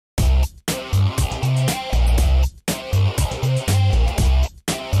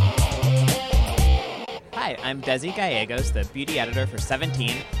I'm Desi Gallegos, the beauty editor for 17,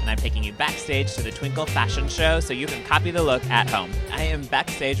 and I'm taking you backstage to the Twinkle fashion show so you can copy the look at home. I am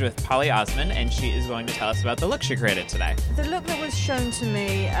backstage with Polly Osmond, and she is going to tell us about the look she created today. The look that was shown to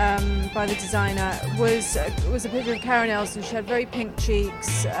me by the designer was a picture of Karen Elson. She had very pink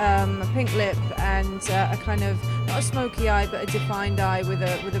cheeks, a pink lip, and a kind of, not a smoky eye, but a defined eye with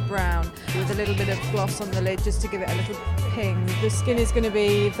a brown, with a little bit of gloss on the lid just to give it a little ping. The skin is going to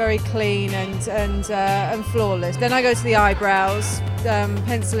be very clean and flawless. Then I go to the eyebrows,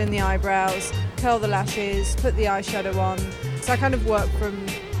 pencil in the eyebrows, curl the lashes, put the eyeshadow on. So I kind of work from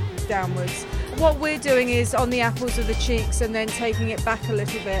downwards. What we're doing is on the apples of the cheeks and then taking it back a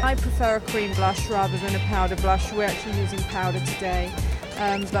little bit. I prefer a cream blush rather than a powder blush. We're actually using powder today.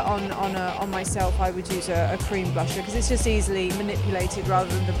 But on myself I would use a cream blusher because it's just easily manipulated rather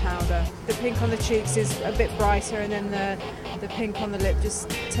than the powder. The pink on the cheeks is a bit brighter, and then the pink on the lip just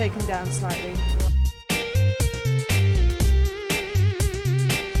taken down slightly.